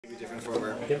Different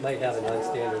firmware. It might have a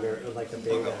non-standard or like a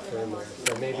beta firmware,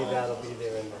 so maybe that'll be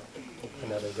there in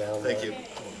another download. Thank you.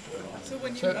 So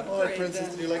when you upgrade, for instance,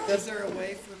 then, do you like is this? there a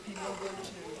way for people then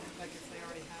to, like if they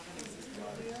already have an existing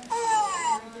Pleo?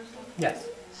 Yes.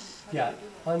 Yeah.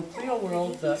 On Pleo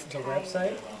World, the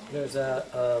website, there's a,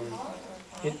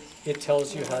 it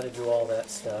tells you how to do all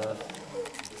that stuff.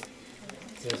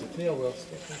 There's a Pleo World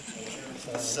sticker.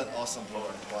 This is an awesome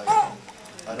board. Like,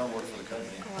 I don't work for the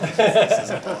company. This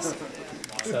is awesome.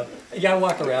 So, yeah, I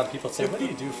walk around, people say, what do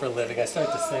you do for a living? I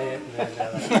start to say it, and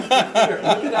then, here,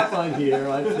 look it up on here,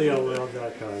 on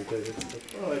PleoWorld.com.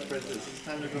 Oh, it's Princess. It's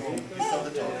time to go home. Please tell the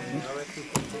dog.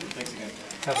 Thanks again.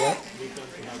 Have what?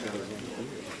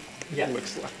 Yeah.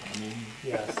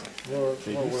 Yes. We're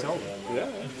working on it. Yeah.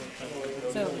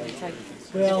 So it's like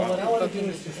Well, what I want to do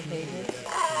is the just pages,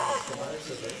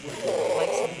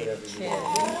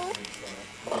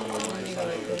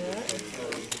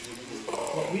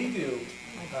 what we do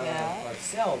that.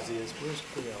 ourselves is, where's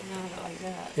Pleo? Not like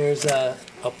that. There's a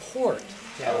port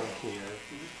down here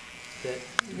that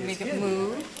You make is it hidden.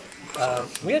 move.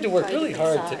 We had to work Try really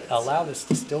different hard sides. to allow this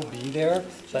to still be there,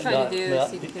 but Trying to not, do not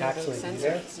so you can actually build be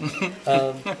there.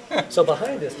 sensors. So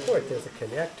behind this port, there's a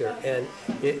connector, and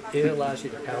it allows you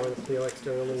to power the Pleo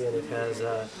externally, and it has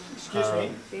Excuse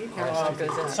me.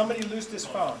 Somebody lose this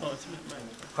phone.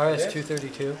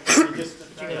 RS-232.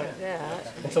 Like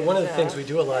that. And so one of the things we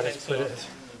do a lot is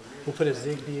we'll put a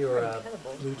Zigbee or a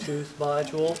Bluetooth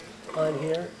module on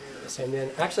here. And then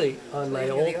actually on my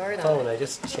old phone, I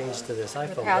just changed to this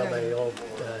iPhone, but on my old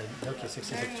Nokia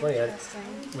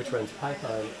 6620, which runs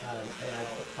Python, I had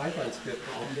a Python script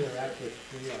that will interact with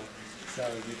Pleo. So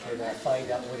you can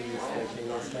find out what he's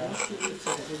thinking and stuff.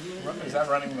 Is that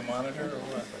running the monitor or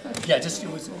what? Yeah, just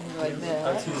use Like I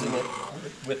was that. using it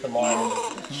with the monitor.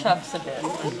 Chuffs a bit.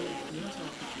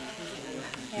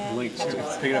 Blink too.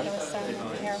 Pick it up.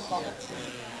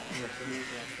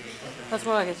 That's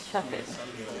more like a chuff it.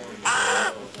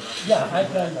 Yeah,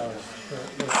 I've done those. When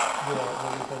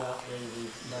we've been out raising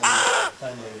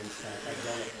money and stuff, I've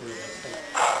done it through those things.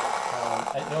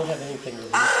 I don't have anything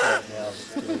released right now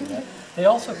that's doing that. They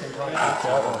also can talk to each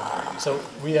other. So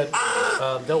we had,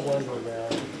 they'll wander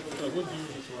around.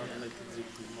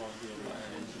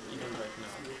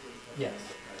 Yes.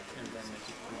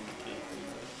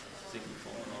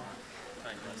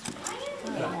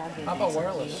 How about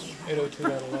wireless?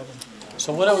 802.11.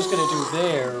 So what I was going to do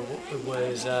there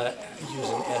was use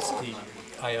an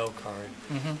SDIO card,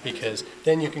 because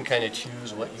then you can kind of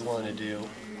choose what you want to do.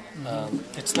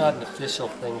 It's not an official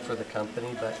thing for the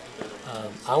company, but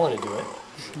I want to do it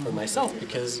for myself,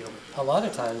 because a lot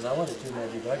of times I want to do my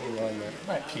debugging on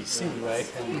the PC, right,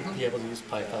 and be able to use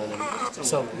Python.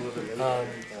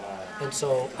 And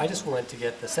so I just want to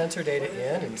get the sensor data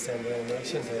in and send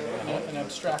animation data out. An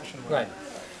abstraction. Right.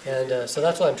 And so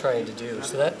that's what I'm trying to do.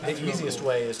 So that the easiest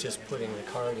way is just putting the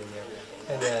card in there.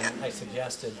 And then I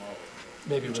suggested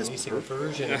maybe releasing a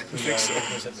version of Pleo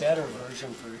that was a better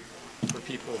version for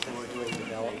people who are doing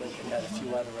development and had a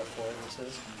few other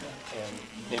affordances, and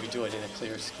maybe do it in a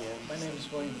clear skin. My name is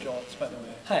William Joltz, by the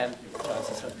way. Hi, I'm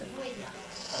Sosoka.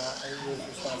 I was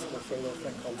responsible for a little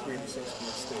thing called 3D System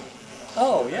Estate.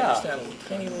 Oh, I yeah. understand a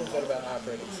teeny little bit about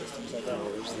operating systems. I've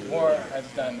done more.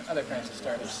 I've done other kinds of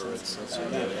startups.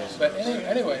 But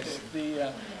anyways,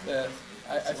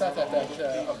 I thought that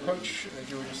approach that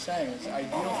you were just saying is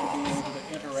ideal for being able to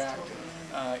interact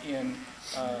in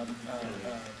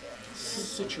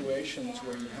situations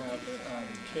where you have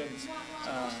kids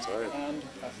and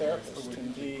a therapist,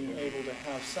 and being able to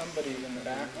have somebody in the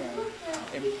background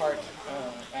impart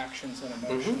actions and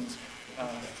emotions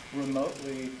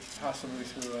remotely, possibly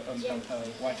through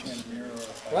watching a mirror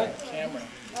or a camera,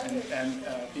 and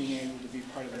being able to be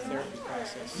part of the therapy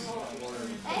process.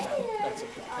 That's a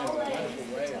kind of wonderful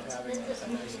way of having a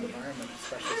nice environment,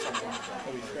 especially something that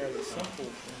will be fairly simple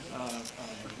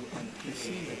on PC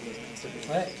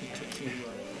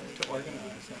to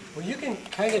organize. Well, you can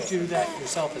kind of do that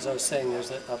yourself, as I was saying.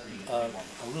 There's a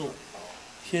little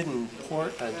hidden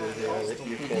port under there that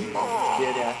you can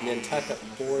get at, and then tuck a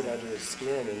board under the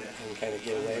skin and kind of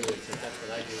get away with it. That's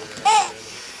what I do with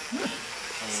it.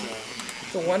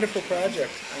 It's a wonderful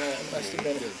project. It must have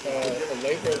been a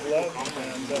labor of love,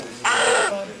 and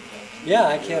fun. Yeah,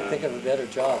 I can't think of a better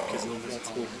job, because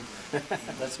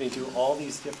it lets me do all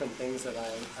these different things that I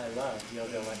love. You know,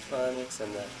 the electronics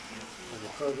and the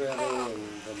programming and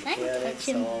the mechanics,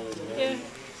 all in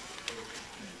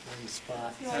one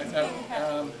spot.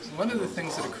 One of the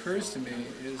things that occurs to me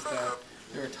is that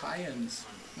there are tie-ins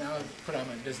now I'll put on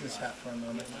my business hat for a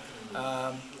moment.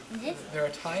 There are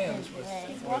tie-ins with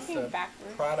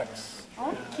products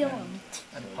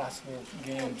and possible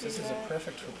games. This is a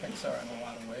perfect for Pixar in a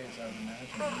lot of ways, I would imagine.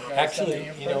 You guys have Actually,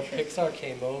 any you know, approach? Pixar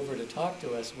came over to talk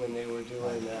to us when they were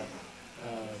doing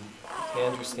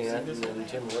Andrew Stanton and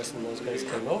Jim Morrison, those guys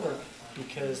came over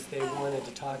because they wanted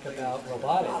to talk about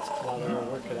robotics while they were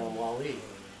working on Wall-E.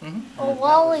 Oh,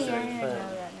 Wally, I Very didn't fun.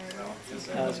 know that.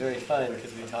 That was very fun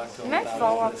because we talked to them Might about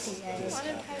fall all off this, the edge. this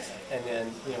stuff. And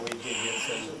then, you know, we did get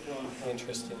some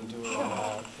interest in doing,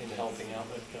 in helping out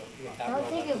with that I'll robot.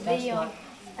 take a But that's video. not-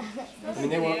 I mean,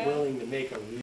 they weren't willing to make a